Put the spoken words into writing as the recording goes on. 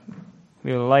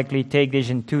we'll likely take this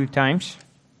in 2 times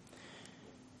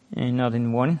and not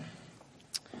in 1.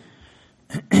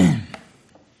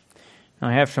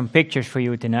 I have some pictures for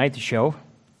you tonight to show.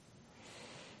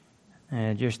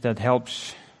 Just that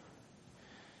helps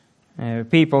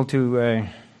people to,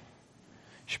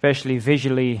 especially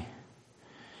visually,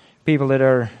 people that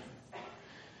are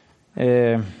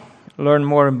learn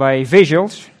more by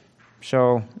visuals.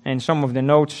 So, and some of the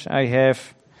notes I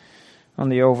have on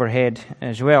the overhead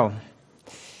as well.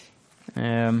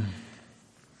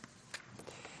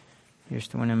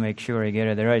 Just want to make sure I get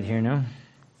it right here now.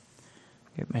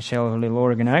 Get myself a little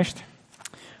organized.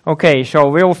 Okay, so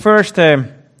we'll first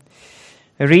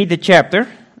read the chapter,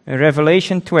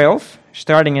 Revelation 12,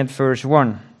 starting at verse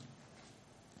 1.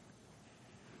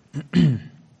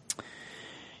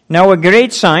 Now a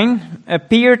great sign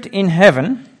appeared in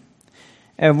heaven,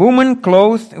 a woman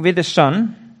clothed with the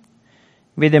sun,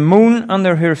 with the moon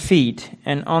under her feet,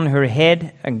 and on her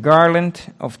head a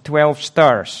garland of 12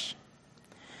 stars.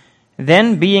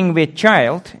 Then, being with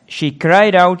child, she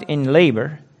cried out in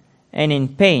labor and in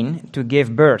pain to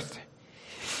give birth.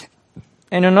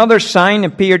 And another sign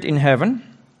appeared in heaven.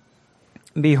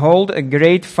 Behold, a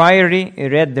great fiery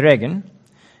red dragon,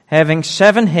 having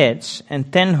 7 heads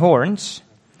and 10 horns,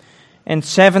 and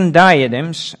 7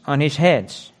 diadems on his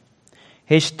heads.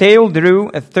 His tail drew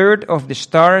 1/3 of the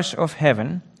stars of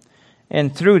heaven,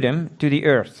 and threw them to the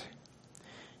earth.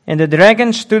 And the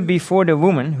dragon stood before the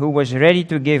woman who was ready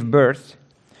to give birth,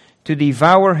 to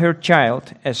devour her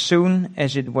child as soon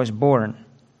as it was born.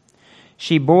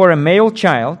 She bore a male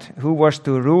child who was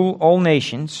to rule all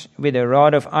nations with a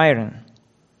rod of iron.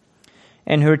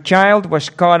 And her child was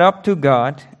caught up to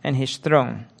God and his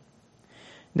throne.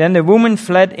 Then the woman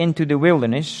fled into the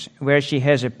wilderness, where she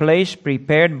has a place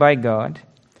prepared by God,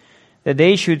 that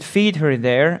they should feed her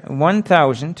there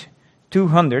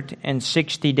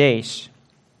 1,260 days.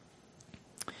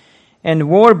 And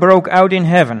war broke out in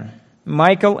heaven.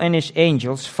 Michael and his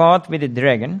angels fought with the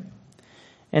dragon,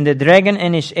 and the dragon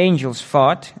and his angels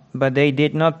fought, but they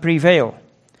did not prevail.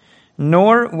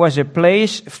 Nor was a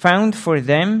place found for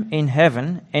them in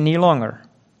heaven any longer.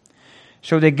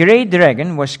 So the great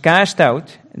dragon was cast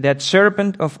out, that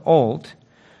serpent of old,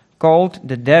 called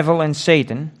the devil and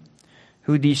Satan,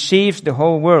 who deceives the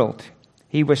whole world.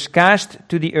 He was cast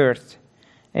to the earth,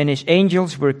 and his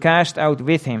angels were cast out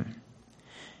with him.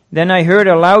 Then I heard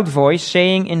a loud voice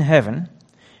saying in heaven,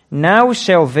 Now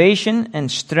salvation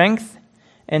and strength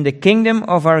and the kingdom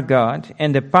of our God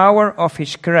and the power of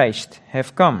his Christ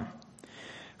have come.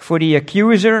 For the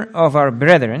accuser of our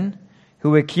brethren,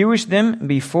 who accused them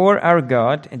before our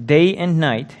God day and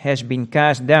night, has been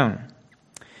cast down.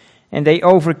 And they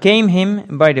overcame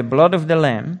him by the blood of the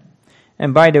Lamb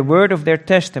and by the word of their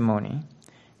testimony,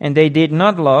 and they did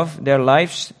not love their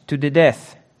lives to the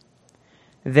death.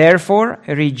 Therefore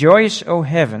rejoice, O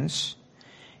heavens,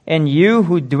 and you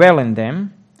who dwell in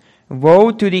them.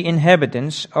 Woe to the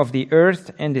inhabitants of the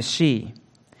earth and the sea.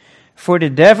 For the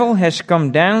devil has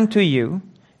come down to you,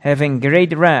 having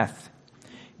great wrath,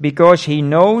 because he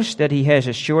knows that he has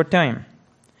a short time.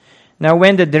 Now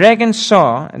when the dragon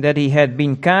saw that he had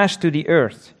been cast to the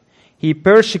earth, he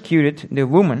persecuted the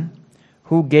woman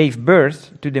who gave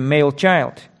birth to the male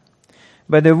child.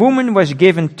 But the woman was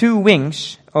given 2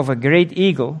 wings of a great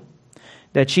eagle,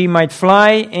 that she might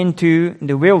fly into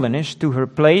the wilderness to her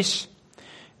place,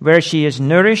 where she is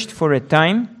nourished for a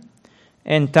time,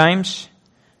 and times,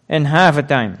 and half a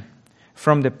time,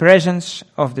 from the presence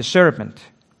of the serpent.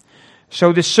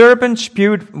 So the serpent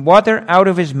spewed water out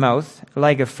of his mouth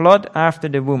like a flood after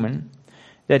the woman,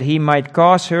 that he might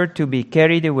cause her to be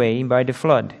carried away by the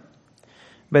flood.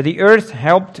 But the earth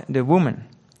helped the woman,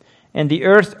 and the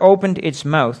earth opened its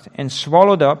mouth and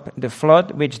swallowed up the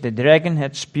flood which the dragon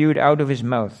had spewed out of his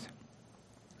mouth.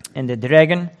 And the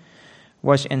dragon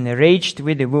was enraged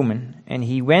with the woman, and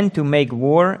he went to make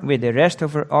war with the rest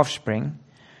of her offspring,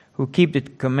 who keep the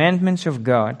commandments of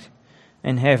God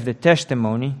and have the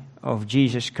testimony of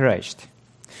Jesus Christ.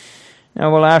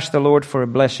 Now we'll ask the Lord for a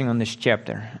blessing on this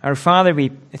chapter. Our Father,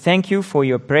 we thank you for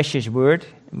your precious word.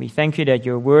 We thank you that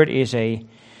your word is a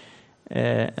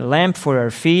lamp for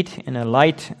our feet and a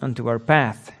light unto our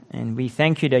path. And we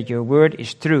thank you that your word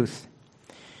is truth,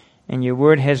 and your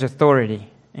word has authority.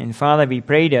 And Father, we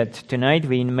pray that tonight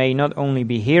we may not only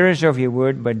be hearers of your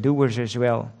word, but doers as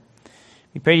well.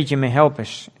 We pray that you may help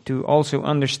us to also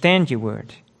understand your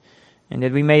word, and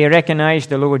that we may recognize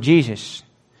the Lord Jesus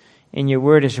in your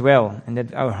word as well, and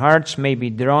that our hearts may be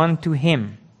drawn to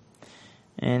him.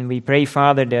 And we pray,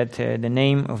 Father, that the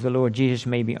name of the Lord Jesus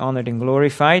may be honored and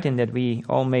glorified, and that we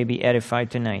all may be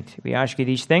edified tonight. We ask you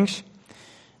these things,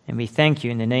 And we thank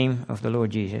you in the name of the Lord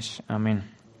Jesus. Amen.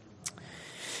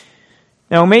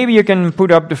 Now maybe you can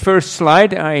put up the first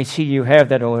slide. I see you have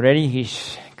that already.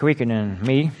 He's quicker than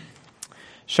me.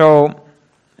 So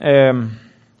I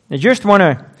just want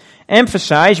to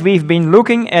emphasize, we've been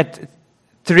looking at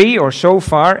 3 or so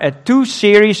far at 2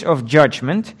 series of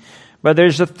judgment, but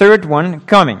there's a third one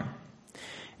coming.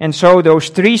 And so those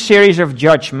 3 series of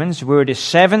judgments were the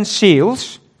 7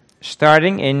 seals,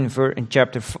 starting in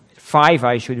chapter 5,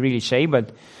 I should really say,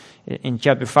 but in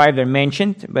chapter 5 they're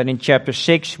mentioned, but in chapter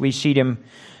 6 we see them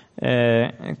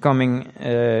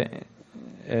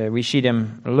we see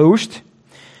them loosed.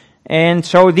 And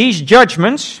so these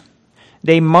judgments,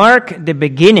 they mark the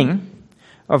beginning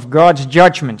of God's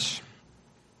judgments.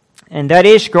 And that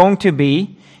is going to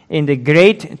be in the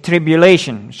Great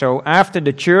Tribulation. So after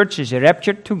the church is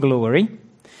raptured to glory,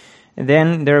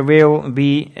 then there will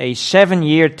be a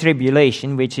 7-year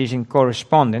tribulation, which is in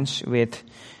correspondence with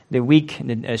the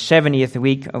 70th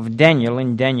week of Daniel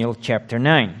in Daniel chapter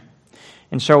 9.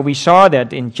 And so we saw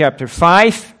that in chapter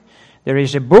 5, there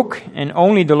is a book, and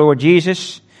only the Lord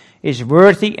Jesus is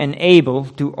worthy and able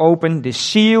to open the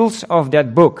seals of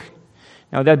that book.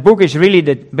 Now that book is really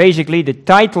basically the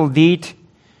title deed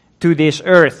to this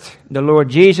earth. The Lord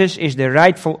Jesus is the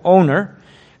rightful owner,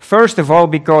 first of all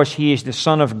because he is the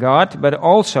Son of God, but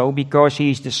also because he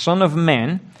is the Son of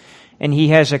Man, and he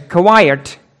has acquired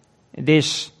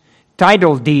this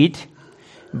title deed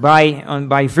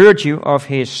by virtue of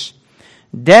his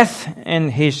death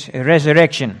and his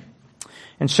resurrection.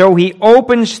 And so he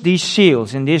opens these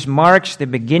seals, and this marks the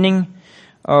beginning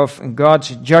of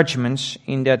God's judgments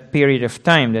in that period of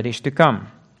time that is to come.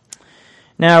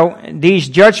 Now, these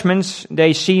judgments,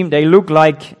 they look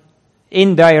like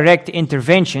indirect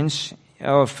interventions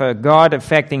of God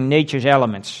affecting nature's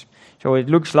elements. So it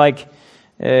looks like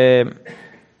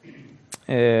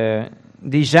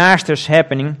disasters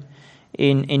happening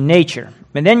in nature.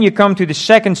 But then you come to the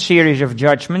second series of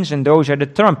judgments, and those are the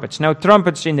trumpets. Now,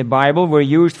 trumpets in the Bible were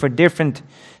used for different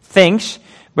things,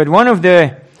 but one of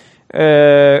the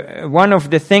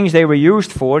things they were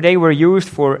used for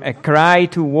a cry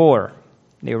to war.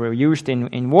 They were used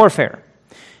in warfare.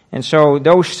 And so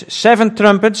those 7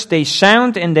 trumpets, they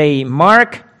sound and they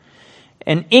mark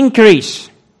an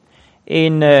increase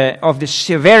of the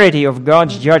severity of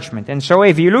God's judgment. And so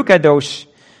if you look at those,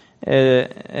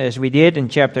 as we did in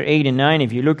chapter 8 and 9,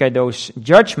 if you look at those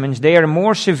judgments, they are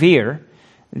more severe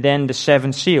than the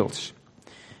 7 seals.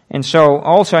 And so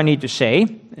also I need to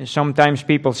say, sometimes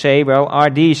people say, well, are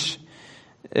these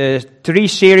 3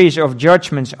 series of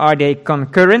judgments, are they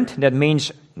concurrent? That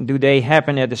means, do they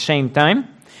happen at the same time?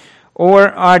 Or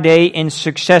are they in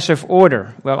successive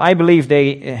order? Well, I believe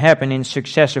they happen in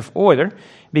successive order,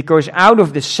 because out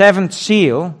of the 7th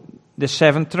seal, the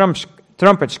 7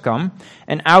 trumpets come,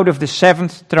 and out of the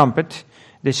 7th trumpet,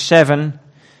 the 7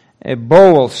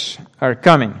 bowls are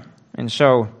coming. And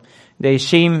so it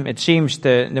seems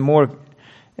the more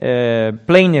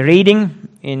plain reading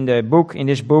in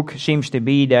this book seems to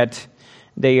be that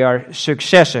they are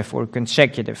successive or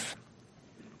consecutive.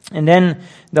 And then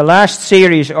the last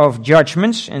series of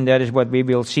judgments, and that is what we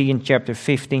will see in chapter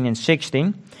 15 and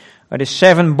 16, are the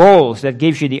 7 bowls. That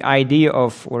gives you the idea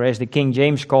of, or as the King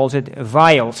James calls it,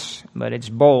 vials, but it's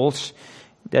bowls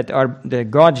that are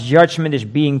God's judgment is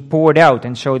being poured out.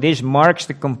 And so this marks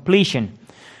the completion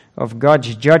of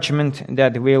God's judgment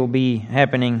that will be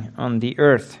happening on the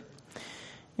earth.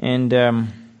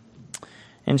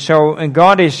 And so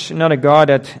God is not a God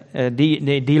that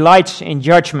delights in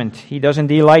judgment. He doesn't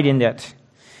delight in that.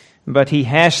 But he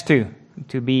has to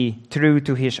be true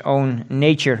to his own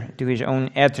nature, to his own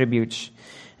attributes.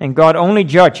 And God only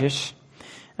judges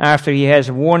after he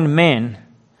has warned man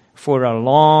for a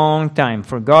long time.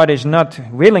 For God is not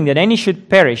willing that any should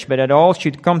perish, but that all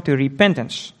should come to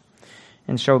repentance.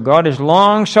 And so God is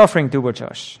long-suffering towards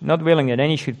us, not willing that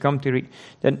any should come to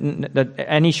that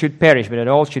any should perish, but that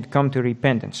all should come to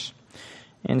repentance.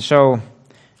 And so,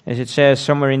 as it says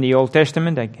somewhere in the Old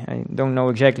Testament, I don't know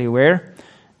exactly where,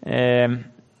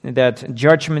 that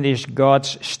judgment is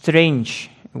God's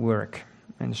strange work.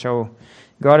 And so,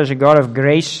 God is a God of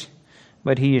grace,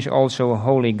 but he is also a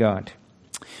holy God.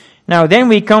 Now, then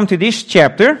we come to this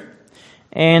chapter.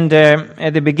 And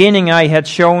at the beginning I had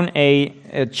shown a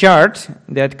chart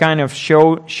that kind of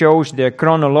shows the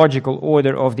chronological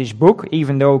order of this book,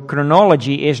 even though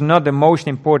chronology is not the most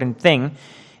important thing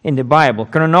in the Bible.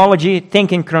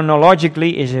 Thinking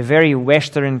chronologically is a very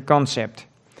Western concept.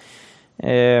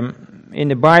 In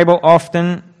the Bible,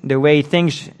 often the way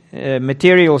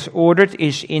materials ordered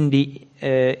is in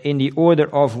the order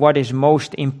of what is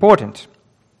most important.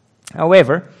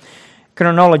 However,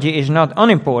 chronology is not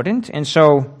unimportant, and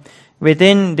so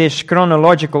within this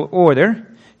chronological order,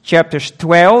 chapters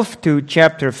 12 to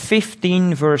chapter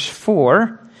 15, verse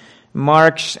 4,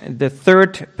 marks the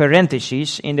third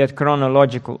parenthesis in that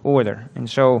chronological order. And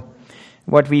so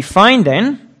what we find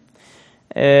then,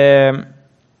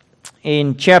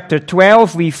 in chapter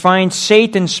 12, we find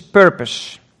Satan's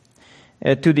purpose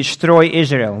to destroy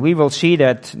Israel. We will see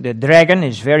that the dragon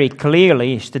is very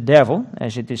clearly the devil,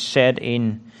 as it is said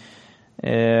in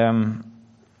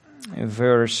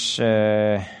verse,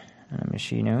 let me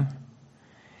see now.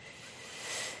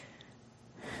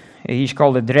 He's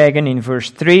called the dragon in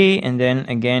verse 3, and then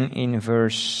again in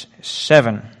verse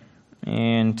 7.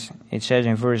 And it says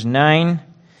in verse 9,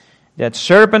 that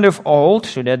serpent of old,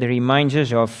 so that reminds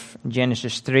us of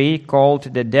Genesis 3,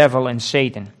 called the devil and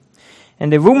Satan.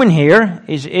 And the woman here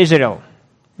is Israel.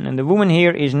 And the woman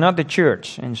here is not the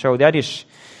church. And so that is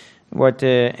what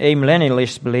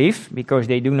amillennialists believe, because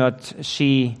they do not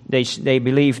see, they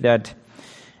believe that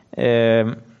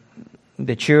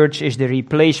the church is the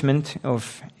replacement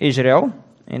of Israel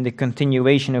and the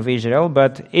continuation of Israel,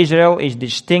 but Israel is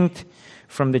distinct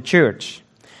from the church.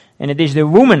 And it is the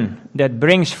woman that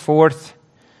brings forth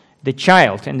the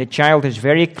child, and the child is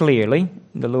very clearly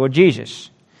the Lord Jesus.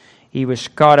 He was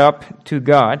caught up to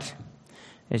God,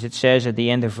 as it says at the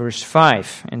end of verse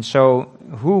 5. And so,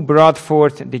 who brought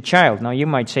forth the child? Now, you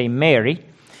might say Mary.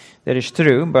 That is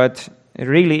true, but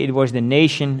really it was the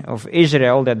nation of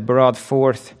Israel that brought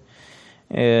forth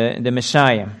the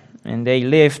Messiah. And they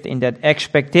lived in that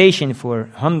expectation for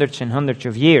hundreds and hundreds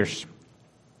of years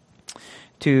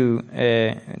to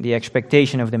the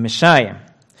expectation of the Messiah.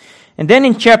 And then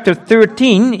in chapter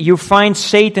 13, you find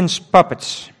Satan's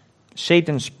puppets.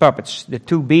 Satan's puppets, the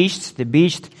two beasts, the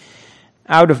beast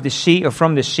out of the sea, or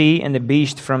from the sea, and the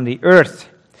beast from the earth.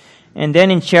 And then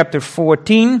in chapter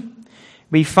 14,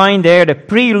 we find there the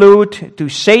prelude to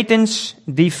Satan's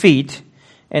defeat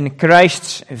and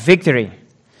Christ's victory.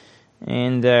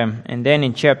 And then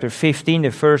in chapter 15,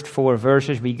 the first 4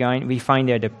 verses, we find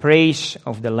there the praise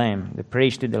of the Lamb, the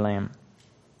praise to the Lamb.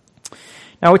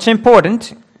 Now it's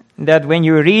important that when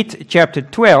you read chapter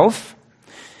 12,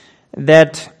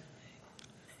 that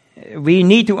we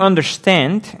need to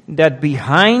understand that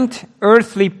behind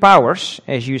earthly powers,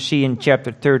 as you see in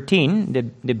chapter 13,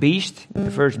 the beast,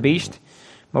 the first beast,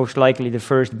 most likely the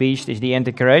first beast is the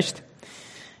Antichrist,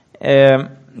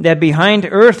 that behind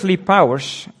earthly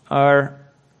powers are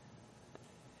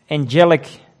angelic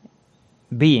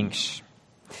beings.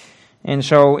 And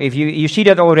so if you see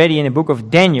that already in the book of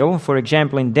Daniel, for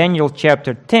example in Daniel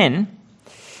chapter 10,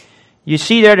 you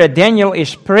see there that Daniel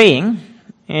is praying,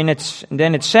 and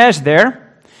then it says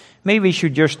there, maybe we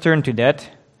should just turn to that,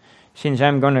 since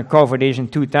I'm going to cover this in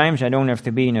 2 times, I don't have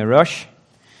to be in a rush.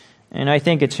 And I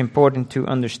think it's important to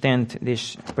understand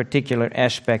this particular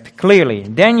aspect clearly.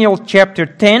 Daniel chapter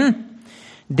 10,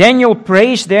 Daniel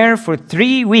prays there for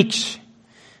 3 weeks.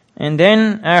 And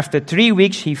then after 3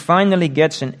 weeks, he finally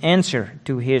gets an answer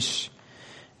to his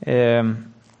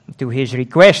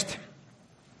request.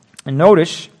 And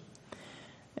notice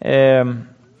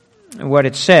what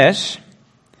it says.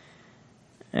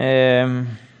 In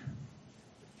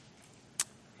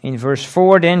verse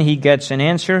 4, then he gets an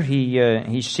answer.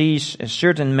 He sees a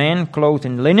certain man clothed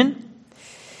in linen.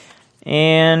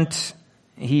 And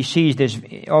he sees this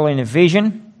all in a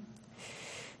vision.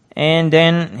 And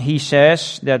then he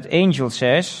says, that angel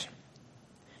says,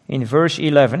 in verse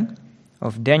 11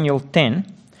 of Daniel 10,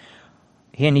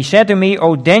 and he said to me,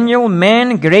 O Daniel,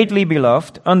 man greatly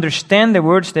beloved, understand the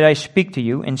words that I speak to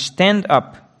you, and stand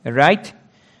upright,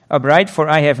 for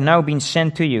I have now been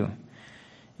sent to you.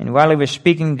 And while he was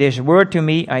speaking this word to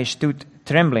me, I stood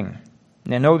trembling.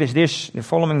 Now notice this, the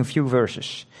following few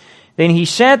verses. Then he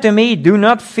said to me, do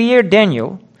not fear,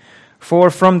 Daniel,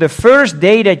 for from the first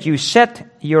day that you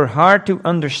set your heart to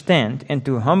understand and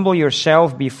to humble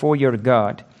yourself before your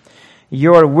God,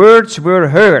 your words were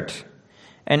heard,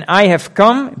 and I have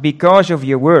come because of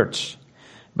your words.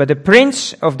 But the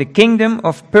prince of the kingdom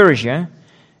of Persia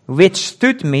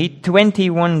withstood me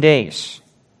 21 days.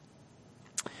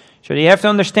 So you have to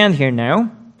understand here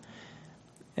now,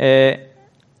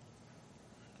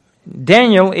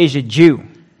 Daniel is a Jew.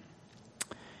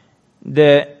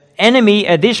 The enemy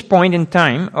at this point in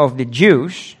time of the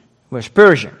Jews was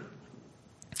Persia.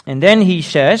 And then he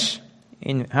says,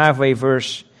 in halfway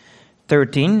verse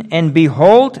 13, and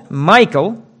behold,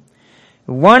 Michael,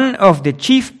 one of the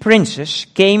chief princes,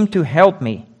 came to help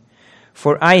me,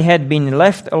 for I had been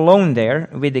left alone there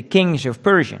with the kings of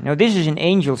Persia. Now this is an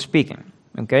angel speaking,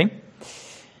 okay?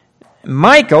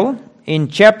 Michael, in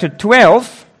chapter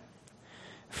 12,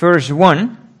 verse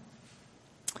 1,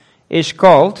 is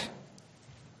called,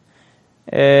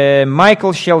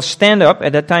 Michael shall stand up,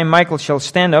 at that time Michael shall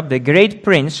stand up, the great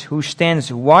prince who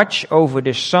stands watch over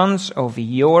the sons of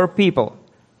your people.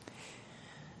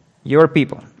 Your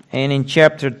people. And in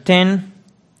chapter 10,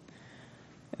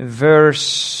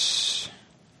 verse,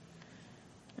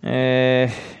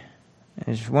 there's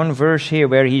one verse here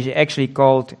where he's actually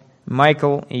called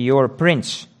Michael, your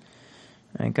prince.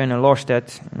 I kind of lost that,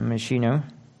 Machino.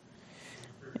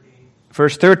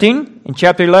 Verse 13 in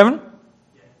chapter 11?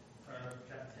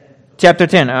 Chapter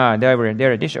 10.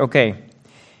 There it is. Okay.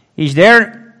 He's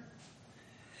there.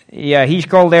 Yeah, he's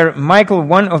called there Michael,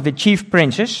 one of the chief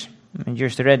princes. I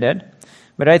just read that.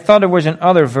 But I thought there was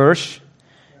another verse.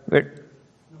 Where,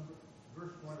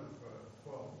 verse 1 of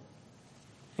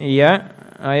 12. Yeah,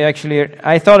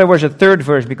 I thought there was a third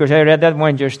verse because I read that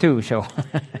one just too. So,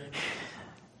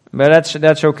 but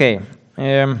that's okay.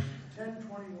 10:21.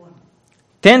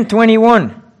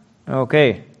 10:21.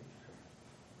 Okay.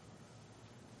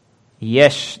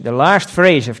 Yes, the last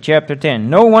phrase of chapter 10.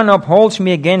 No one upholds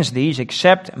me against these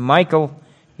except Michael,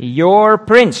 your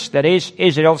prince. That is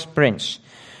Israel's prince.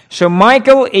 So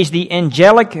Michael is the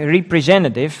angelic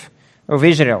representative of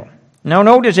Israel. Now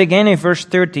notice again in verse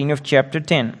 13 of chapter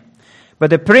 10.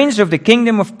 But the prince of the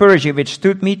kingdom of Persia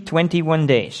withstood me 21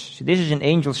 days. So this is an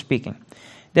angel speaking.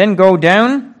 Then go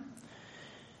down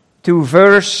to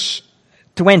verse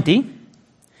 20.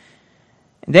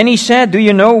 Then he said, do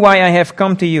you know why I have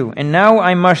come to you? And now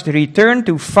I must return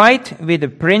to fight with the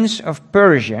prince of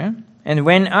Persia. And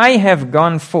when I have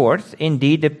gone forth,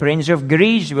 indeed the prince of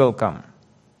Greece will come.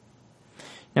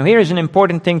 Now here is an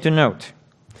important thing to note.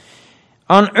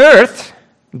 On earth,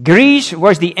 Greece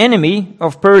was the enemy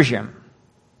of Persia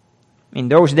in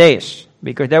those days,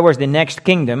 because that was the next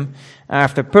kingdom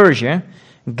after Persia.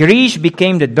 Greece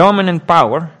became the dominant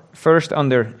power, first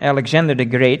under Alexander the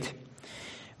Great.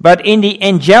 But in the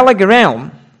angelic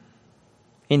realm,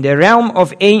 in the realm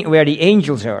of where the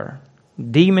angels are,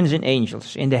 demons and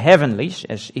angels, in the heavenlies,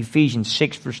 as Ephesians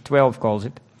 6 verse 12 calls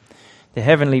it, the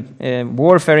heavenly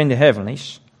warfare in the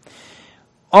heavenlies,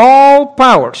 all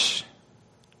powers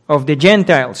of the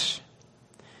Gentiles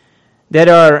that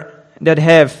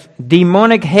have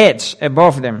demonic heads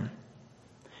above them,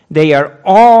 they are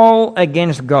all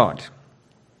against God.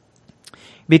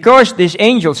 Because this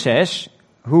angel says,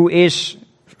 who is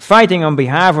fighting on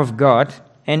behalf of God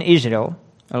and Israel,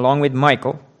 along with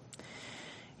Michael,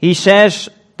 he says,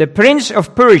 the prince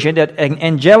of Persia, that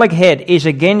angelic head, is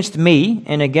against me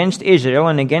and against Israel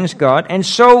and against God, and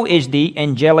so is the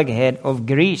angelic head of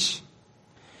Greece.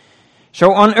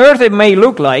 So on earth it may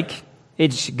look like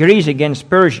it's Greece against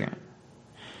Persia,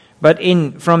 but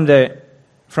from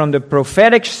the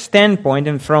prophetic standpoint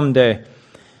and from the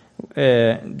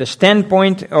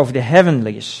standpoint of the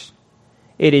heavenlies,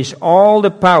 it is all the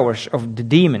powers of the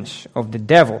demons, of the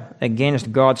devil,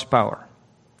 against God's power.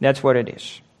 That's what it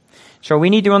is. So we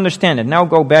need to understand it. Now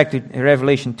go back to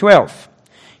Revelation 12.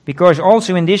 Because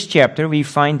also in this chapter we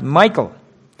find Michael.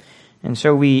 And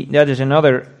so that is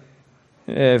another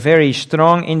very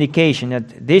strong indication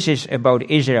that this is about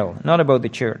Israel, not about the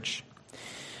church.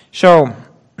 So,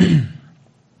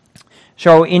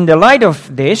 so in the light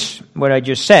of this, what I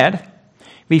just said,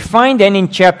 we find then in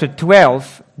chapter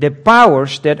 12 the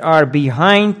powers that are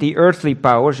behind the earthly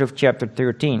powers of chapter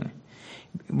 13.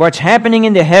 What's happening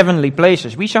in the heavenly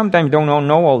places. We sometimes don't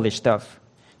know all this stuff,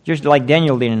 just like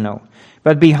Daniel didn't know.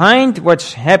 But behind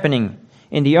what's happening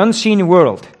in the unseen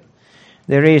world,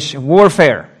 there is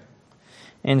warfare.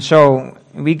 And so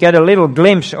we get a little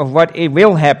glimpse of what it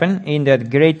will happen in that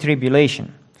great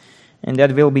tribulation. And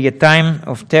that will be a time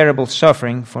of terrible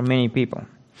suffering for many people.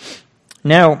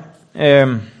 Now,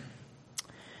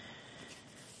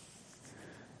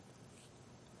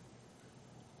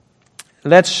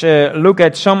 let's look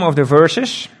at some of the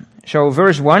verses. So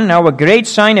verse 1, now a great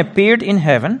sign appeared in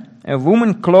heaven, a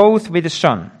woman clothed with the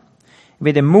sun,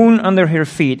 with the moon under her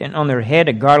feet, and on her head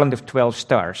a garland of 12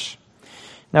 stars.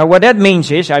 Now what that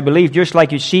means is, I believe, just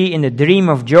like you see in the dream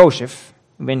of Joseph,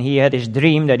 when he had his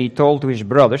dream that he told to his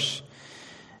brothers,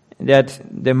 that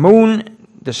the moon,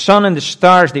 the sun, and the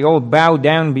stars, they all bowed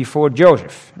down before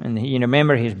Joseph. And you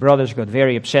remember his brothers got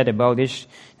very upset about this.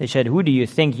 They said, who do you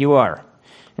think you are?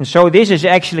 And so this is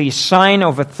actually a sign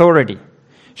of authority.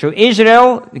 So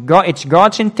Israel, it's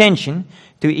God's intention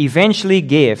to eventually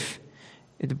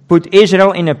put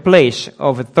Israel in a place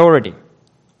of authority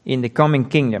in the coming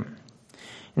kingdom.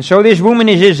 And so this woman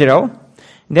is Israel.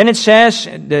 Then it says,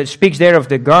 speaks there of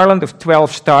the garland of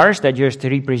 12 stars, that just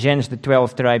represents the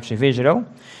 12 tribes of Israel.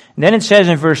 And then it says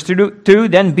in verse 2,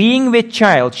 then being with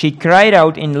child, she cried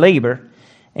out in labor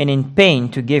and in pain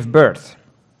to give birth.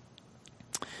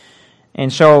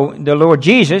 And so the Lord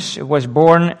Jesus was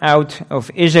born out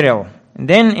of Israel. And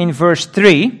then in verse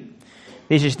 3,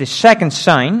 this is the second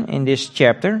sign in this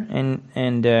chapter,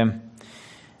 and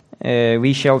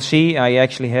we shall see. I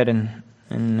actually had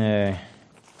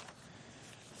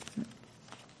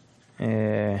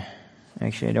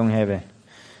actually I don't have it.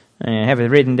 I have it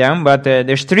written down, but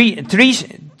there's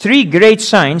three great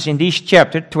signs in this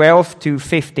chapter, 12 to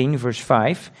 15, verse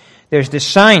 5. There's the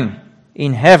sign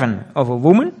in heaven of a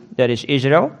woman, that is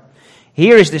Israel.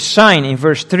 Here is the sign in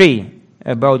verse 3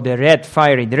 about the red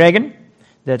fiery dragon,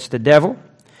 that's the devil.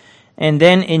 And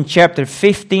then in chapter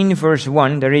 15, verse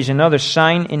 1, there is another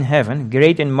sign in heaven,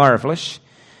 great and marvelous,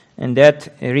 and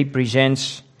that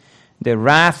represents the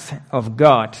wrath of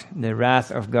God, the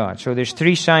wrath of God. So there's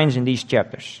three signs in these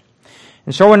chapters.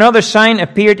 And so another sign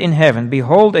appeared in heaven.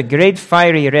 Behold, a great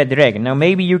fiery red dragon. Now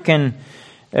maybe you can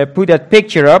put that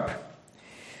picture up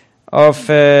of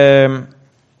the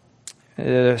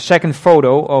second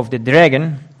photo of the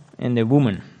dragon and the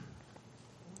woman.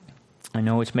 I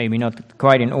know it's maybe not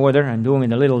quite in order. I'm doing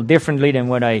it a little differently than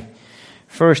what I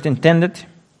first intended.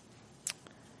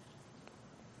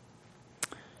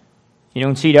 You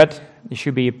don't see that? There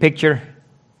should be a picture,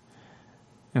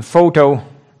 a photo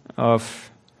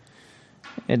of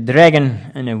a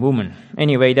dragon and a woman.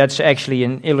 Anyway, that's actually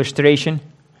an illustration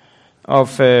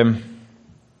of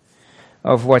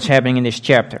what's happening in this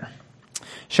chapter.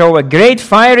 So a great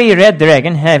fiery red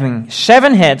dragon having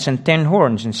 7 heads and 10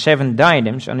 horns and 7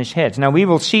 diadems on his heads. Now we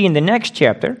will see in the next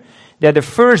chapter that the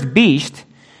first beast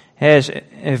has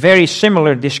a very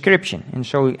similar description. And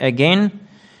so again,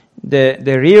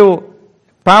 the real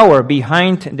power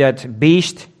behind that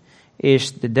beast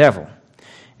is the devil.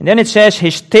 And then it says,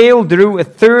 his tail drew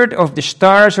 1/3 of the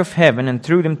stars of heaven and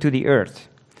threw them to the earth.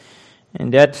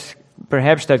 And that,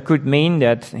 perhaps that could mean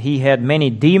that he had many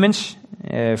demons,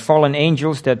 fallen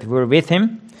angels that were with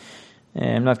him.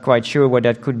 I'm not quite sure what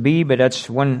that could be, but that's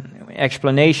one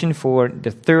explanation for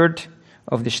the 1/3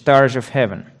 of the stars of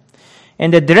heaven.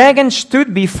 And the dragon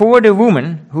stood before the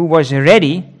woman who was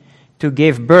ready to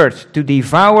give birth, to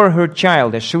devour her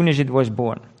child as soon as it was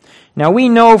born. Now we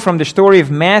know from the story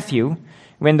of Matthew,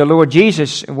 when the Lord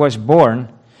Jesus was born,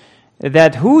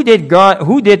 that who did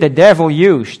the devil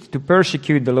use to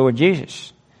persecute the Lord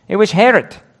Jesus? It was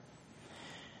Herod.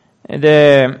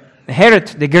 Herod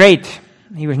the Great,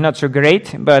 he was not so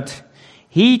great, but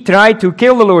he tried to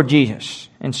kill the Lord Jesus.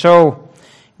 And so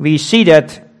we see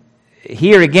that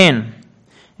here again.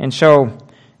 And so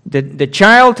the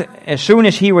child, as soon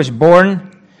as he was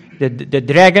born, the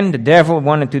dragon, the devil,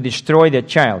 wanted to destroy that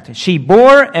child. She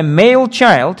bore a male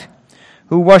child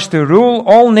who was to rule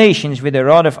all nations with a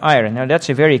rod of iron. Now that's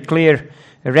a very clear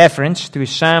reference to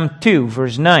Psalm 2,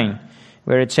 verse 9,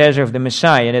 where it says of the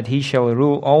Messiah that he shall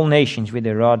rule all nations with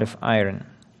a rod of iron.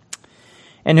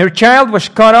 And her child was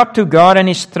caught up to God and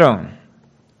his throne.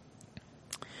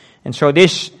 And so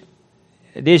this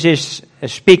is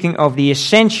speaking of the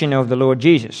ascension of the Lord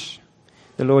Jesus.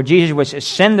 The Lord Jesus was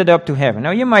ascended up to heaven.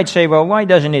 Now you might say, well, why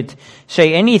doesn't it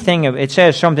say anything? It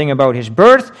says something about his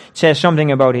birth, it says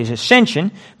something about his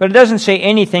ascension, but it doesn't say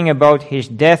anything about his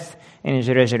death and his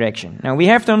resurrection. Now we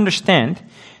have to understand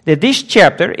that this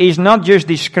chapter is not just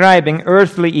describing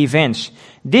earthly events.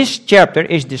 This chapter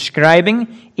is describing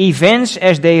events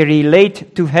as they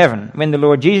relate to heaven. When the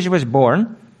Lord Jesus was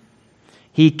born,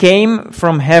 he came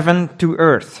from heaven to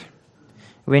earth.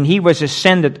 When he was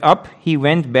ascended up, he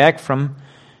went back from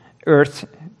earth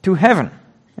to heaven.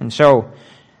 And so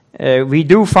we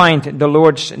do find the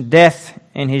Lord's death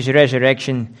and his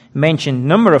resurrection mentioned a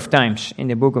number of times in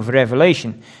the book of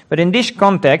Revelation. But in this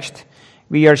context,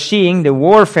 we are seeing the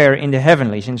warfare in the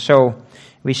heavenlies. And so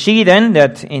we see then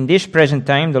that in this present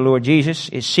time, the Lord Jesus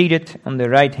is seated on the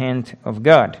right hand of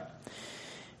God.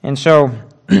 And so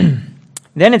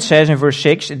then it says in verse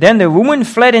 6, then the woman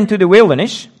fled into the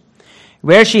wilderness,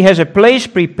 where she has a place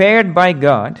prepared by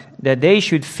God, that they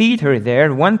should feed her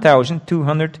there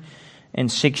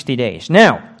 1,260 days.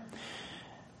 Now,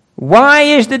 why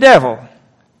is the devil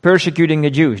persecuting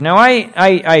the Jews? Now,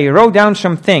 I wrote down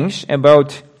some things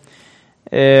about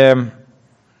the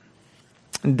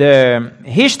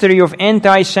history of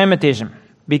anti-Semitism,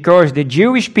 because the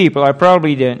Jewish people are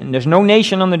probably there's no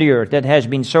nation on the earth that has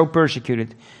been so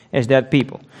persecuted as that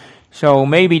people. So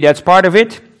maybe that's part of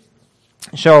it.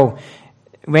 So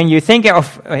when you think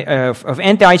of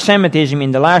anti-Semitism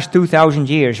in the last 2,000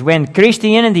 years, when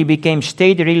Christianity became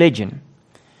state religion,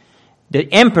 the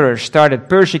emperors started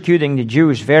persecuting the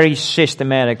Jews very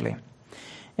systematically.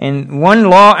 And one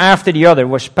law after the other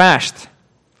was passed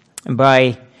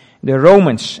by the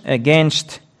Romans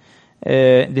against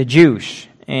the Jews.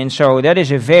 And so that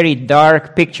is a very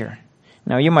dark picture.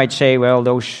 Now you might say, well,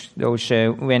 those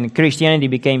when Christianity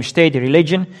became state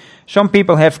religion, some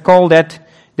people have called that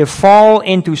the fall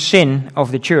into sin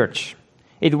of the church.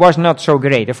 It was not so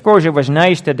great. Of course, it was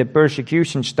nice that the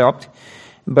persecution stopped,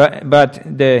 but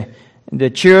the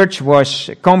church was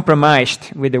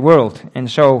compromised with the world, and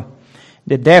so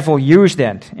the devil used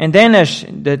that. And then as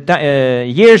the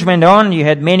years went on, you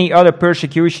had many other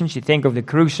persecutions. You think of the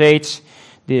Crusades.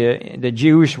 The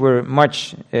Jews were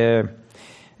much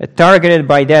targeted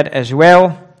by that as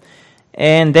well.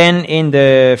 And then in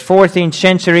the 14th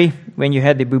century, when you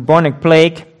had the bubonic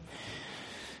plague,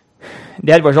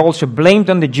 that was also blamed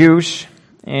on the Jews.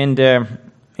 And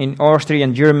in Austria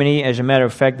and Germany, as a matter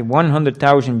of fact,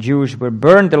 100,000 Jews were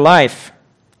burned alive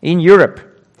in Europe.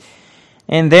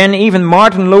 And then even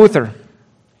Martin Luther,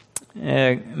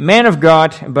 man of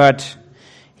God, but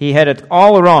he had it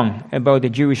all wrong about the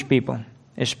Jewish people,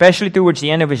 especially towards the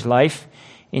end of his life.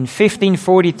 In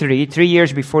 1543, 3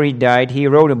 years before he died, he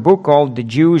wrote a book called The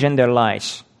Jews and Their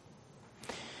Lies.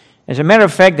 As a matter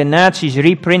of fact, the Nazis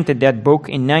reprinted that book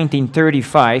in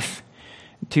 1935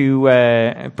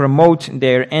 to promote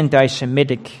their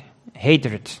anti-Semitic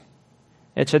hatred.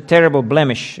 It's a terrible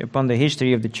blemish upon the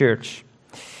history of the church.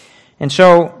 And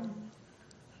so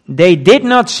they did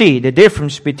not see the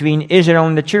difference between Israel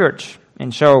and the church.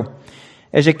 And so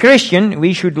as a Christian,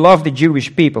 we should love the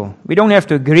Jewish people. We don't have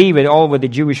to agree with all what the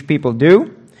Jewish people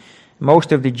do.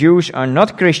 Most of the Jews are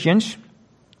not Christians,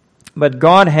 but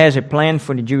God has a plan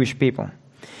for the Jewish people.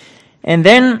 And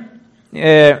then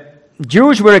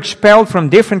Jews were expelled from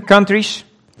different countries,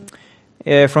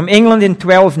 from England in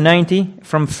 1290,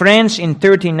 from France in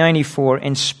 1394,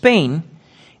 and Spain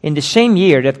in the same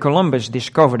year that Columbus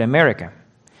discovered America,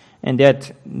 and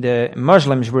that the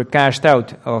Muslims were cast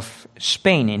out of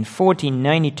Spain in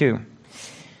 1492.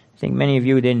 I think many of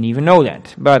you didn't even know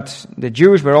that, but the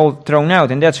Jews were all thrown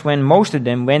out, and that's when most of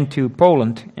them went to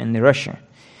Poland and Russia.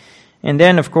 And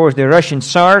then, of course, the Russian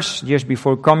Tsars, just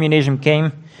before communism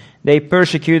came, they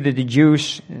persecuted the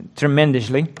Jews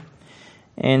tremendously.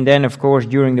 And then, of course,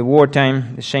 during the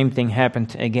wartime, the same thing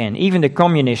happened again. Even the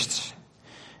communists.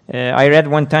 I read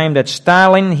one time that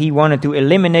Stalin, he wanted to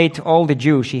eliminate all the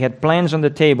Jews. He had plans on the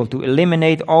table to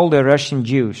eliminate all the Russian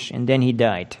Jews. And then he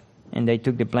died. And they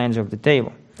took the plans off the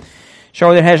table.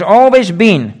 So there has always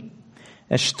been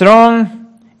a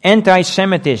strong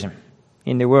anti-Semitism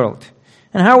in the world.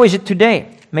 And how is it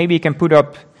today? Maybe you can put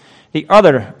up the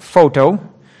other photo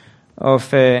of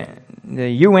the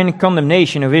UN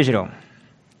condemnation of Israel.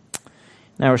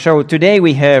 Now, so today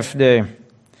we have the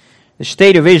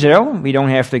state of Israel. We don't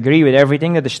have to agree with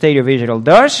everything that the state of Israel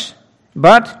does,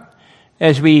 but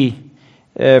as we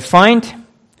find,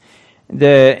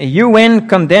 the UN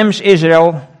condemns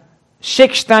Israel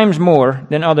 6 times more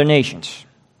than other nations.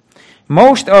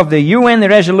 Most of the UN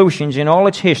resolutions in all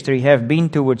its history have been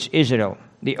towards Israel,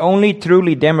 the only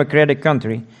truly democratic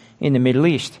country in the Middle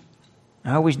East.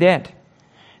 How is that?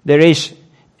 There is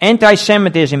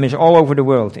anti-Semitism is all over the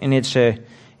world, and it's a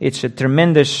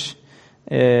tremendous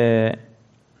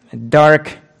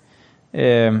dark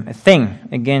thing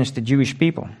against the Jewish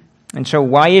people. And so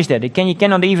why is that? You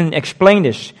cannot even explain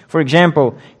this. For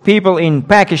example, people in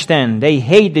Pakistan, they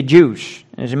hate the Jews.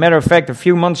 As a matter of fact, a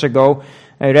few months ago,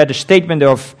 I read a statement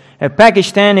of a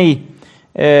Pakistani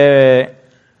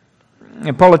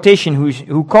a politician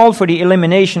who called for the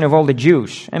elimination of all the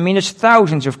Jews. I mean, it's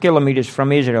thousands of kilometers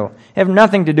from Israel. They have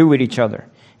nothing to do with each other.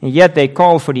 And yet they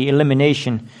call for the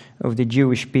elimination of the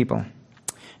Jewish people.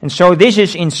 And so this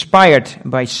is inspired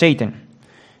by Satan.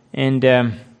 And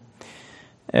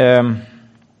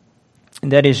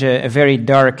that is a very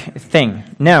dark thing.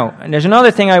 Now, there's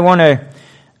another thing I want to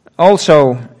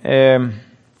also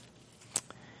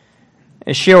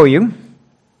show you.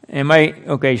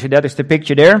 Okay, so that is the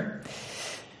picture there.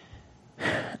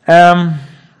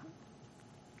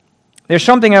 There's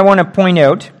something I want to point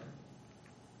out,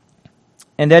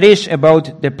 and that is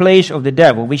about the place of the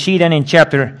devil. We see then in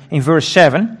verse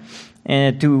 7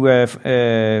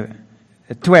 to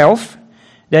 12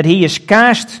 that he is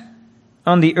cast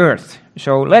on the earth.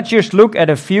 So let's just look at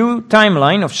a few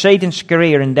timeline of Satan's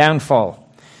career and downfall.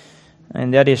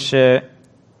 And that is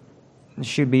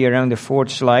should be around the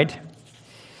 4th slide.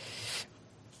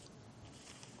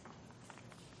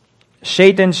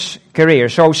 Satan's career.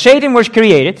 So Satan was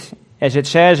created, as it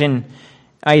says in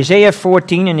Isaiah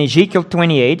 14 and Ezekiel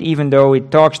 28, even though it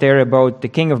talks there about the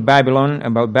king of Babylon,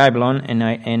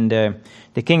 and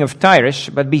the king of Tyrus.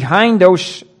 But behind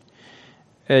those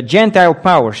Gentile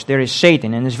powers, there is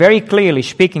Satan, and it's very clearly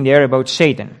speaking there about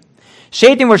Satan.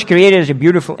 Satan was created as a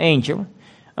beautiful angel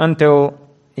until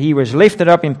he was lifted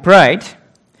up in pride,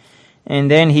 and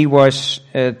then he was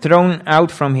thrown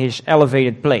out from his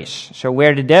elevated place. So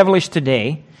where the devil is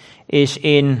today is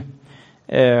in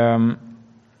the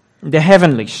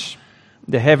heavenlies,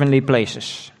 the heavenly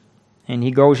places. And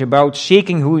he goes about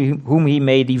seeking whom he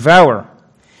may devour.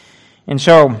 And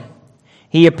so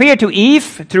he appeared to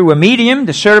Eve through a medium,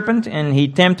 the serpent, and he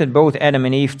tempted both Adam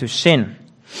and Eve to sin.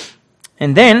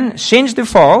 And then, since the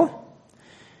fall,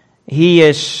 he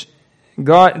is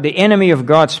God, the enemy of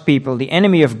God's people, the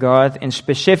enemy of God, and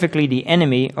specifically the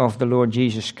enemy of the Lord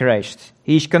Jesus Christ.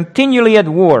 He's continually at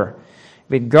war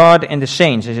with God and the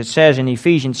saints. As it says in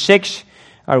Ephesians 6,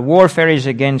 our warfare is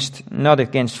not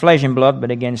against flesh and blood,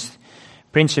 but against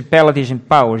principalities and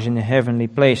powers in the heavenly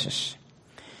places.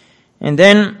 And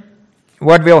then,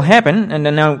 what will happen, and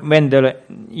then now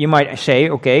you might say,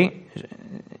 okay,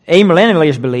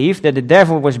 amillennialists believe that the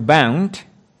devil was bound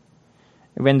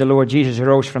when the Lord Jesus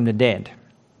rose from the dead.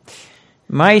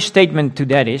 My statement to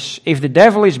that is, if the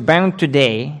devil is bound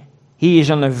today, he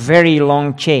is on a very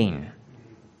long chain.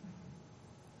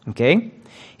 Okay?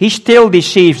 He still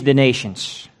deceives the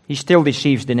nations. He still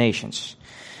deceives the nations.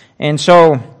 And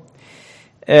so,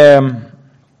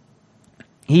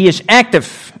 he is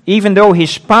active, even though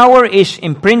his power is,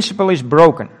 in principle, is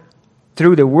broken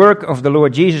through the work of the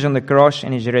Lord Jesus on the cross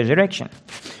and his resurrection.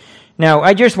 Now,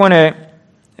 I just want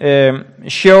to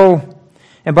show,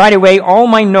 and by the way, all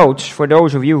my notes, for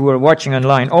those of you who are watching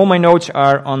online, all my notes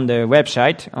are on the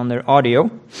website, on the audio.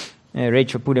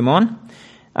 Rachel put them on.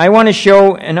 I want to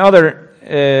show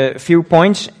another few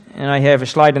points, and I have a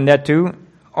slide on that too,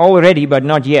 already, but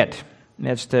not yet.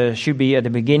 That should be at the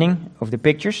beginning of the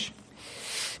pictures.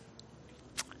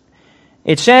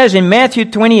 It says in Matthew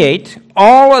 28,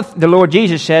 the Lord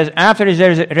Jesus says, after his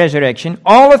resurrection,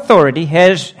 all authority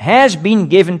has been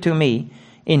given to me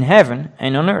in heaven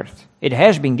and on earth. It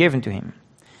has been given to him.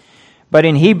 But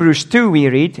in Hebrews 2 we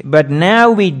read, but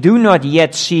now we do not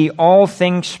yet see all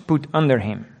things put under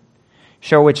him.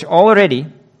 So it's already,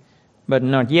 but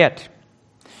not yet.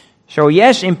 So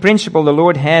yes, in principle the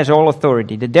Lord has all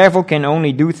authority. The devil can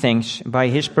only do things by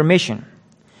his permission.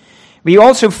 We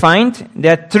also find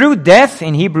that through death,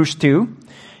 in Hebrews 2,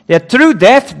 that through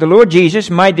death the Lord Jesus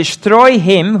might destroy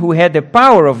him who had the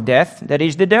power of death, that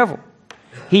is the devil.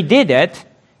 He did that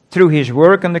through his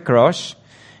work on the cross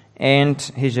and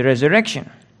his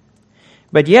resurrection.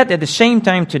 But yet at the same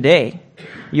time today,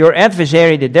 your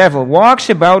adversary the devil walks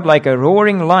about like a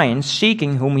roaring lion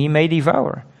seeking whom he may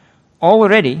devour.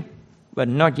 Already, but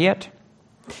not yet.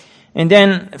 And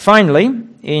then finally,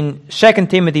 in 2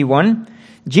 Timothy 1,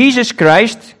 Jesus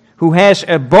Christ, who has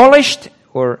abolished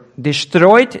or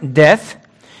destroyed death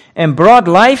and brought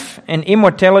life and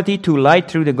immortality to light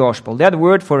through the gospel. That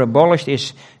word for abolished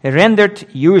is rendered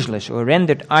useless or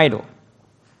rendered idle.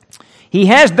 He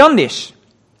has done this.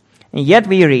 And yet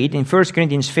we read in 1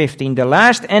 Corinthians 15, the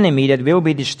last enemy that will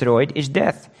be destroyed is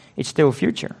death. It's still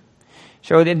future.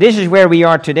 So this is where we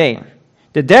are today.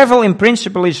 The devil in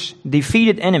principle is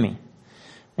defeated enemy.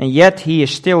 And yet he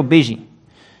is still busy.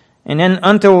 And then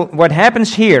until what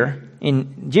happens here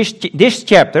in this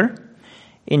chapter,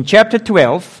 in chapter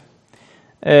 12,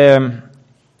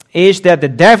 is that the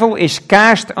devil is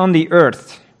cast on the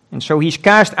earth. And so he's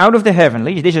cast out of the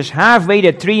heavenlies. This is halfway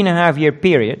the 3.5 year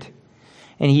period.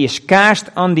 And he is cast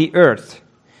on the earth.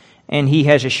 And he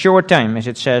has a short time, as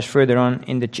it says further on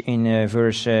in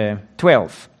verse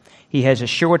 12. He has a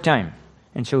short time.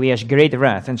 And so he has great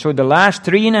wrath. And so the last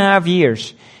 3.5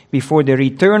 years before the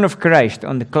return of Christ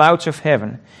on the clouds of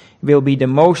heaven will be the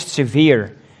most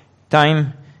severe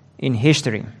time in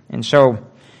history.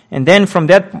 And then from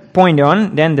that point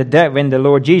on, then when the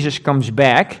Lord Jesus comes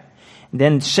back,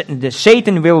 then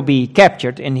Satan will be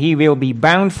captured and he will be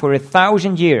bound for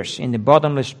 1,000 years in the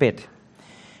bottomless pit.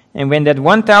 And when that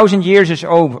 1,000 years is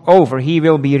over, he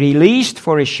will be released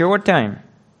for a short time.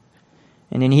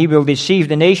 And then he will deceive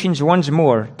the nations once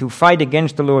more to fight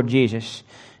against the Lord Jesus.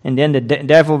 And then the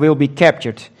devil will be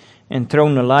captured and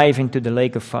thrown alive into the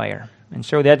lake of fire. And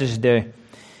so that is the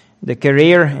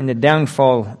career and the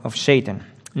downfall of Satan.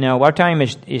 Now our time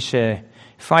is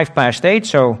 8:05,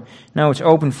 so now it's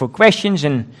open for questions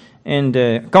and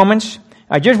comments.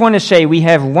 I just want to say we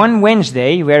have one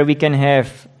Wednesday where we can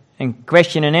have a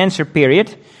question and answer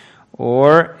period.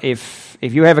 Or if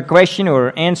you have a question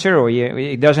or answer, or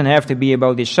it doesn't have to be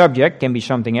about this subject, can be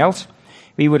something else,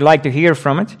 we would like to hear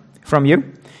from you.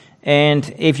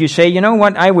 And if you say, you know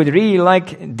what, I would really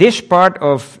like this part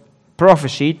of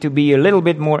prophecy to be a little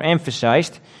bit more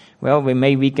emphasized, well,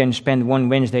 maybe we can spend one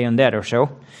Wednesday on that or so.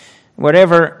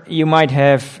 Whatever you might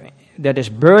have that is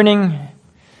burning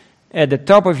at the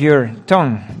top of your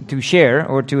tongue to share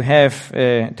or to have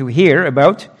to hear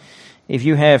about, if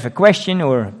you have a question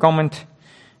or comment,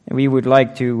 we would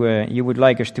like to, you would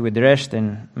like us to address,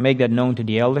 then make that known to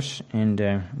the elders, and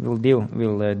we'll do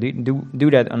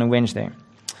that on a Wednesday.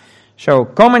 So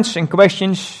comments and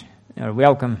questions are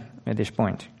welcome at this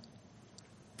point.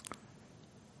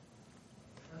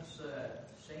 Does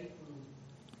Satan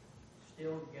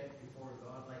still get before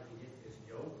God like he did with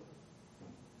Job?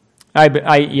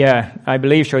 I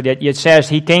believe so. That it says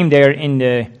he came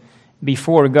there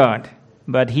before God,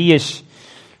 but he's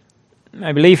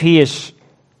not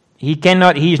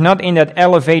in that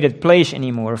elevated place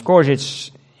anymore. Of course,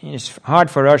 it's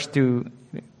hard for us to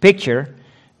picture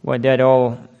what that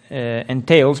all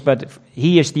entails, but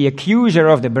he is the accuser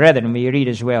of the brethren, we read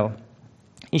as well.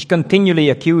 He's continually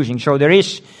accusing. So there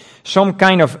is some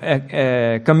kind of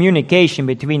communication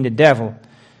between the devil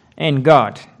and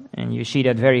God. And you see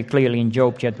that very clearly in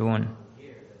Job chapter 1. Here,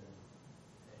 in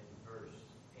verse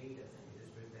 8, I think it is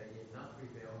written that he did not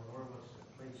prevail, nor was a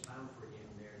place found for him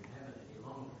there in heaven any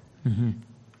longer. Mm-hmm.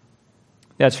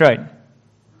 That's right.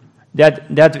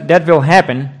 That will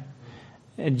happen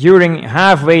during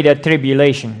halfway that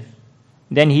tribulation.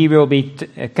 Then he will be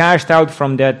cast out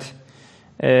from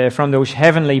those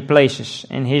heavenly places,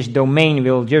 and his domain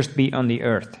will just be on the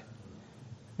earth.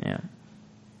 Yeah.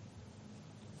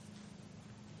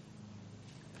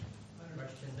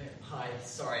 Hi,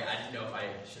 sorry, I didn't know if I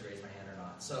should raise my hand or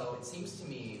not. So it seems to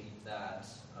me that,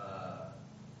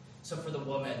 so for the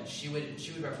woman, she would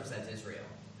represent Israel.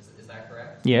 Is that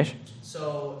correct? Yes.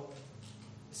 So,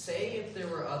 say if there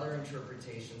were other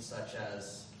interpretations such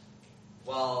as,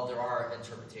 well, there are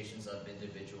interpretations of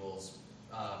individuals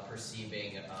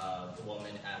perceiving the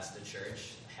woman as the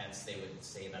church. Hence, they would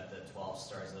say that the 12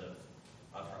 stars of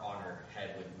on her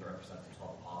head would represent the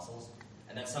 12 apostles.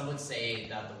 And then some would say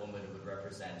that the woman would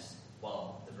represent,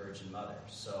 well, the Virgin Mother.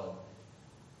 So,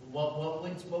 what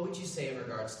would you say in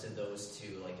regards to those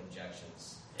two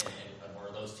objections, or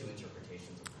those two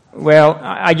interpretations? Well,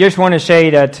 I just want to say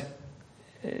that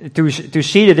to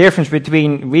see the difference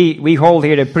between we hold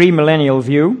here the premillennial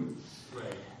view,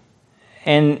 Right.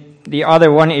 and the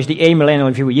other one is the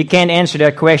amillennial view. You can't answer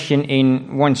that question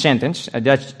in one sentence.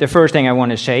 That's the first thing I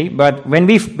want to say. But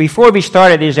before we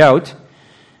started this out,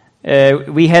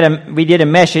 we did a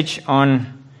message on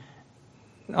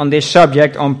this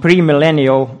subject on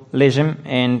premillennialism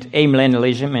and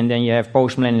amillennialism, and then you have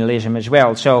postmillennialism as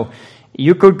well. So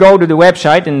you could go to the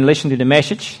website and listen to the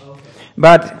message. Okay.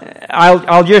 But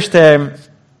I'll just so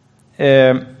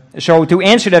to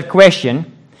answer that question,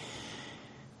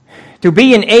 to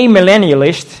be an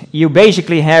amillennialist, you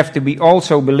basically have to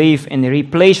also believe in the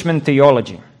replacement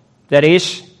theology. That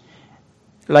is,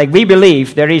 like we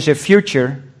believe there is a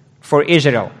future for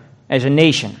Israel as a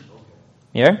nation.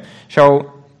 Yeah?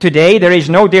 So today there is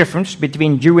no difference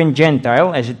between Jew and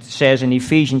Gentile, as it says in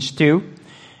Ephesians 2.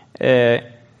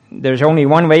 There's only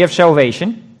one way of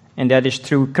salvation, and that is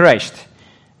through Christ.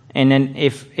 And then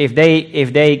if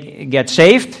they get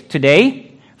saved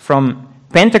today, from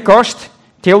Pentecost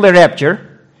till the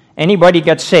rapture, anybody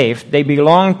gets saved, they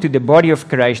belong to the body of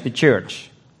Christ, the church.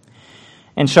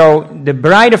 And so the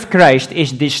bride of Christ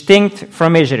is distinct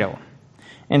from Israel.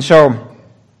 And so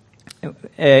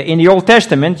in the Old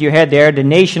Testament, you had there the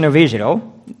nation of Israel.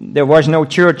 There was no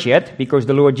church yet, because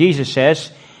the Lord Jesus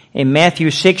says in Matthew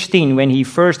 16, when he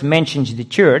first mentions the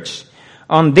church,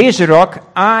 on this rock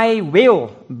I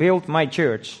will build my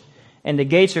church, and the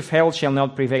gates of hell shall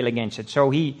not prevail against it.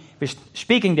 So he was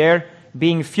speaking there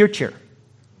being future.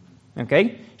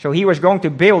 Okay? So he was going to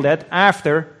build that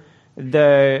after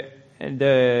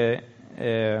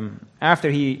after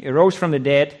he rose from the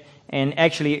dead, and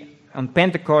actually on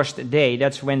Pentecost day,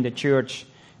 that's when the church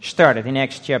started in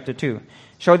Acts chapter 2.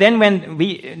 So then when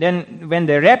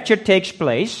the rapture takes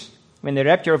place, when the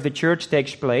rapture of the church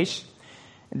takes place,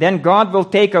 then God will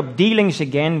take up dealings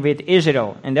again with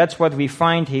Israel. And that's what we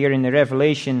find here in the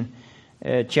Revelation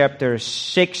chapter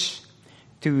 6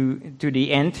 to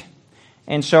the end.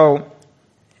 And so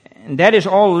that is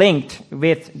all linked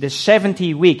with the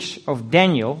 70 weeks of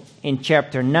Daniel in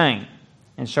chapter 9.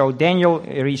 And so Daniel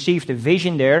received a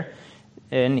vision there,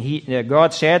 and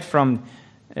God said from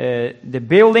the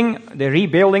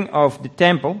rebuilding of the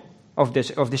temple, of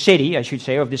the city, I should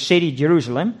say, of the city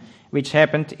Jerusalem, which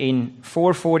happened in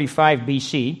 445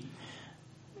 BC.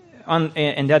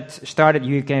 And that started,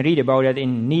 you can read about it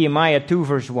in Nehemiah 2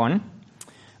 verse 1.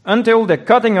 Until the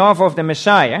cutting off of the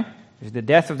Messiah, the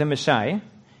death of the Messiah,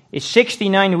 is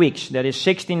 69 weeks. That is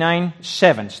 69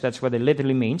 sevens. That's what it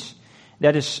literally means.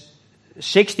 That is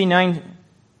 69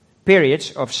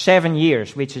 periods of 7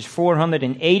 years, which is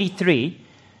 483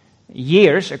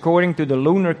 years according to the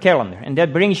lunar calendar. And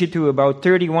that brings you to about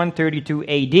 31, 32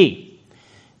 AD.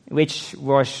 which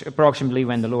was approximately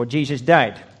when the Lord Jesus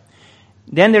died.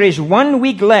 Then there is 1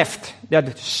 week left,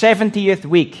 that 70th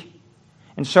week.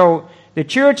 And so the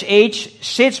church age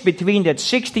sits between that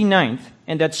 69th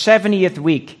and that 70th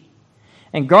week.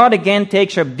 And God again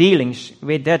takes up dealings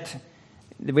with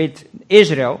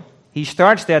Israel. He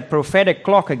starts that prophetic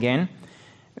clock again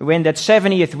when that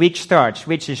 70th week starts,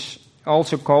 which is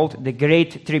also called the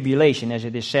Great Tribulation, as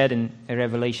it is said in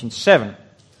Revelation 7.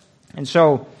 And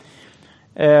so,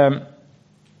 and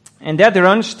that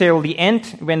runs till the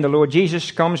end when the Lord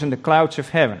Jesus comes in the clouds of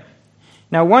heaven.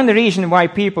 Now, one reason why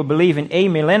people believe in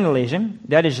amillennialism,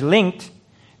 that is linked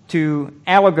to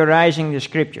allegorizing the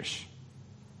scriptures.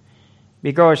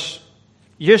 Because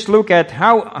just look at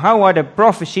how are the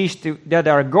prophecies that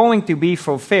are going to be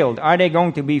fulfilled. Are they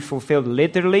going to be fulfilled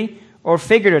literally or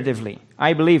figuratively?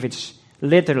 I believe it's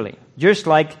literally. Just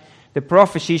like the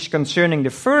prophecies concerning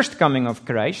the first coming of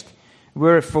Christ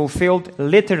were fulfilled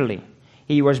literally.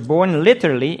 He was born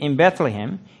literally in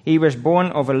Bethlehem. He was born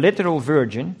of a literal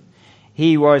virgin.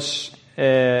 He was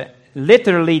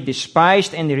literally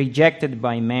despised and rejected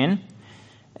by men.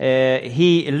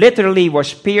 He literally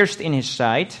was pierced in his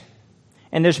side.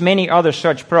 And there's many other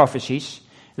such prophecies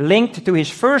linked to his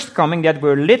first coming that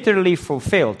were literally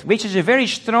fulfilled, which is a very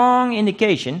strong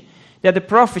indication that the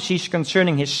prophecies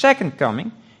concerning his second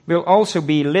coming will also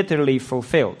be literally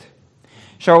fulfilled.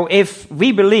 So if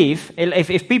we believe,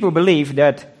 if people believe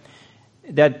that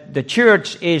the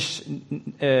church is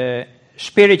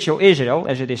spiritual Israel,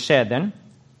 as it is said then,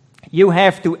 you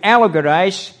have to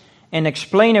allegorize and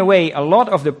explain away a lot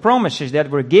of the promises that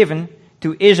were given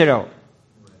to Israel.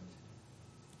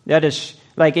 That is,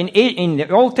 like in the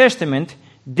Old Testament,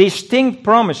 distinct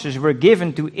promises were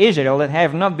given to Israel that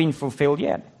have not been fulfilled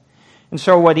yet. And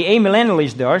so what the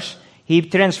amillennialist does, he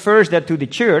transfers that to the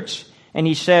church, and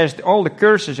he says all the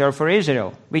curses are for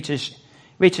Israel, which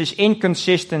is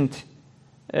inconsistent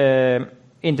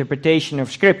interpretation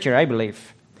of Scripture, I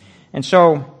believe. And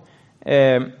so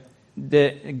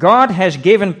God has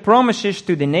given promises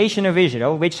to the nation of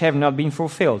Israel which have not been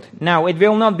fulfilled. Now, it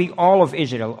will not be all of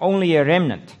Israel, only a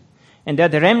remnant. And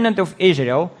that remnant of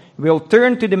Israel will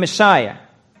turn to the Messiah,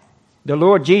 the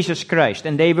Lord Jesus Christ,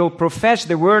 and they will profess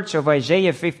the words of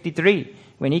Isaiah 53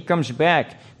 when he comes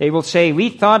back. They will say, we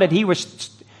thought that he was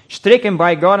stricken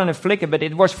by God and afflicted, but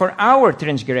it was for our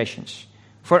transgressions,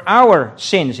 for our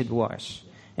sins it was.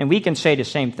 And we can say the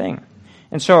same thing.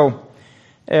 And so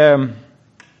then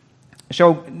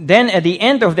at the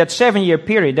end of that 7-year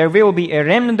period, there will be a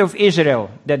remnant of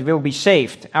Israel that will be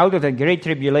saved out of the great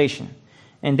tribulation.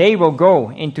 And they will go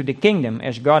into the kingdom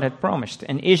as God had promised.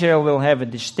 And Israel will have a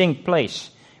distinct place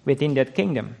within that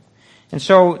kingdom. And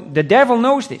so the devil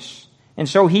knows this. And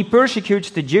so he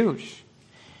persecutes the Jews.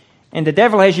 And the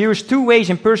devil has used 2 ways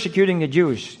in persecuting the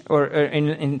Jews, or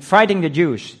in fighting the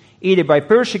Jews, either by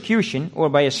persecution or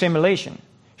by assimilation,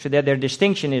 so that their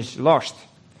distinction is lost.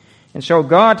 And so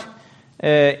God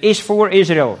is for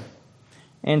Israel.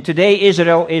 And today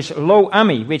Israel is Lo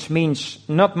Ami, which means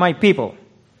not my people.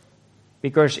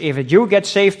 Because if a Jew gets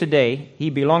saved today, he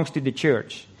belongs to the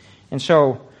church. And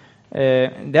so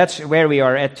that's where we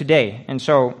are at today. And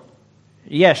so,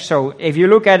 yes, so if you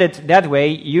look at it that way,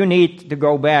 you need to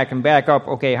go back and back up.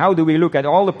 Okay, how do we look at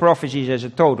all the prophecies as a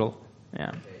total? Yeah.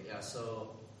 Okay, yeah, so,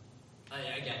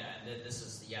 again, this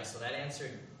is, yeah, so that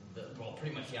answered,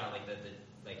 pretty much, yeah, like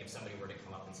if somebody were to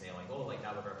come up and say, like, oh, like,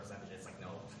 that would represent it, it's like, no,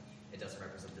 it doesn't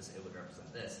represent this, it would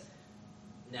represent this.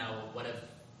 Now, what if,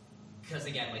 because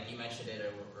again, like you mentioned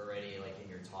it already, like in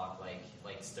your talk, like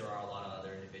there are a lot of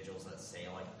other individuals that say,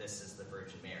 like, this is the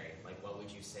Virgin Mary. Like, what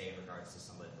would you say in regards to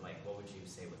somebody, like, what would you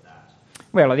say with that?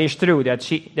 Well, it is true that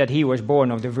he was born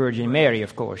of the Virgin Mary,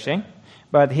 of course. Eh?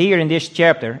 But here in this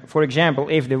chapter, for example,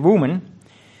 if the woman,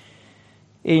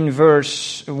 in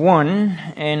verse 1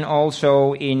 and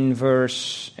also in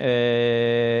verse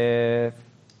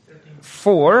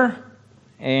 4,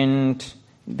 and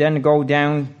then go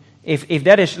down. If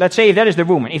that is, let's say, if that is the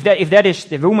woman, if that is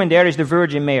the woman, there is the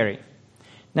Virgin Mary.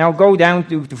 Now go down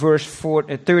to verse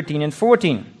 13 and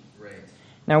 14. Right.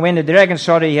 Now when the dragon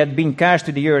saw that he had been cast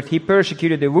to the earth, he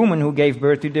persecuted the woman who gave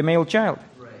birth to the male child.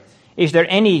 Right. Is there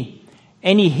any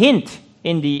hint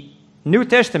in the New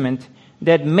Testament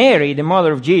that Mary, the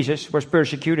mother of Jesus, was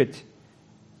persecuted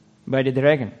by the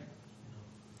dragon?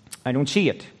 I don't see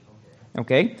it.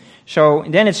 Okay? So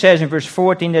then it says in verse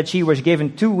 14 that she was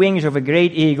given 2 wings of a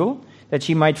great eagle, that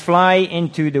she might fly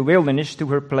into the wilderness to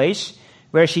her place,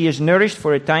 where she is nourished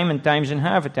for a time and times and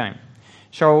half a time.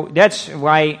 So that's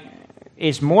why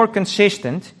it's more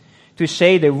consistent to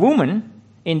say the woman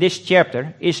in this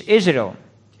chapter is Israel.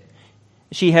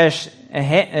 She has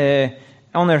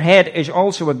on her head is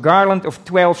also a garland of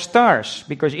 12 stars,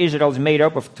 because Israel is made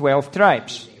up of 12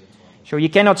 tribes. So you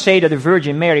cannot say that the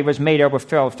Virgin Mary was made up of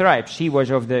 12 tribes. She was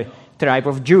of the tribe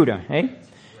of Judah. Eh?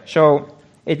 So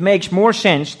it makes more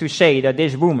sense to say that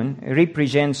this woman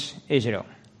represents Israel.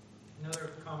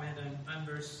 Another comment on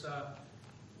verse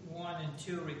 1 and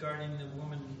 2 regarding the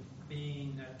woman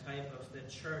being a type of the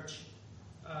church.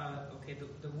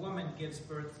 The woman gives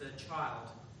birth to the child.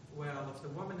 Well, if the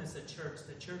woman is the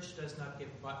church does not give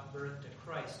birth to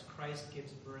Christ. Christ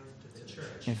gives birth to the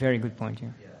church. A very good point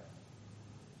here.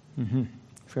 Mm-hmm.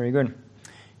 Very good.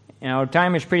 And our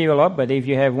time is pretty well up, but if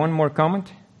you have one more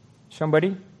comment,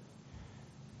 somebody?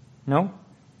 No?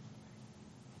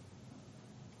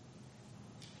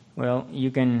 Well,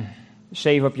 you can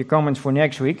save up your comments for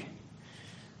next week.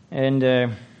 And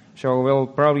so we'll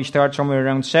probably start somewhere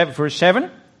around verse 7.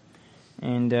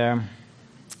 And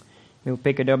we'll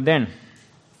pick it up then.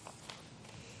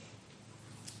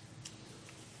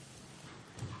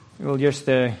 We'll just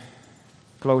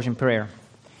close in prayer.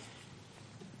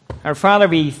 Our Father,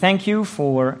 we thank you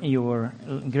for your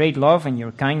great love and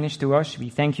your kindness to us. We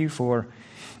thank you for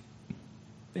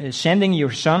sending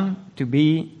your Son to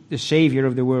be the Savior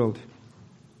of the world.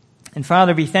 And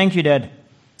Father, we thank you that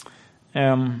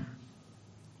when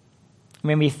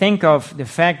we think of the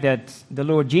fact that the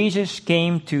Lord Jesus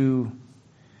came to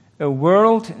a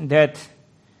world that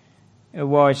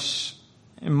was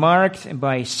marked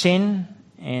by sin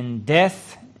and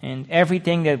death and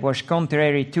everything that was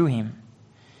contrary to him,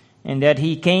 and that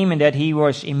he came and that he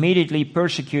was immediately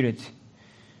persecuted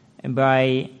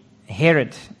by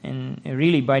Herod and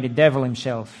really by the devil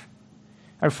himself.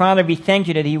 Our Father, we thank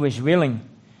you that he was willing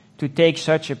to take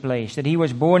such a place, that he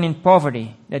was born in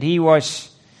poverty, that he was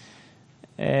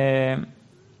laid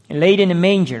in a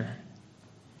manger.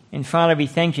 And Father, we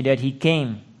thank you that he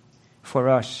came for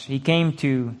us. He came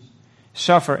to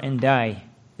suffer and die,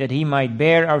 that he might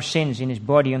bear our sins in his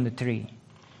body on the tree.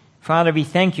 Father, we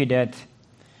thank you that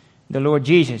the Lord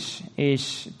Jesus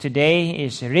is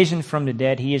risen from the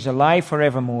dead. He is alive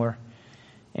forevermore,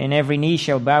 and every knee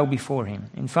shall bow before him.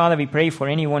 And Father, we pray for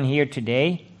anyone here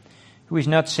today who is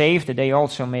not saved, that they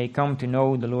also may come to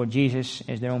know the Lord Jesus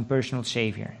as their own personal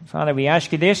Savior. Father, we ask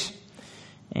you this,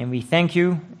 and we thank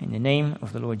you in the name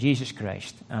of the Lord Jesus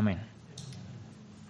Christ. Amen.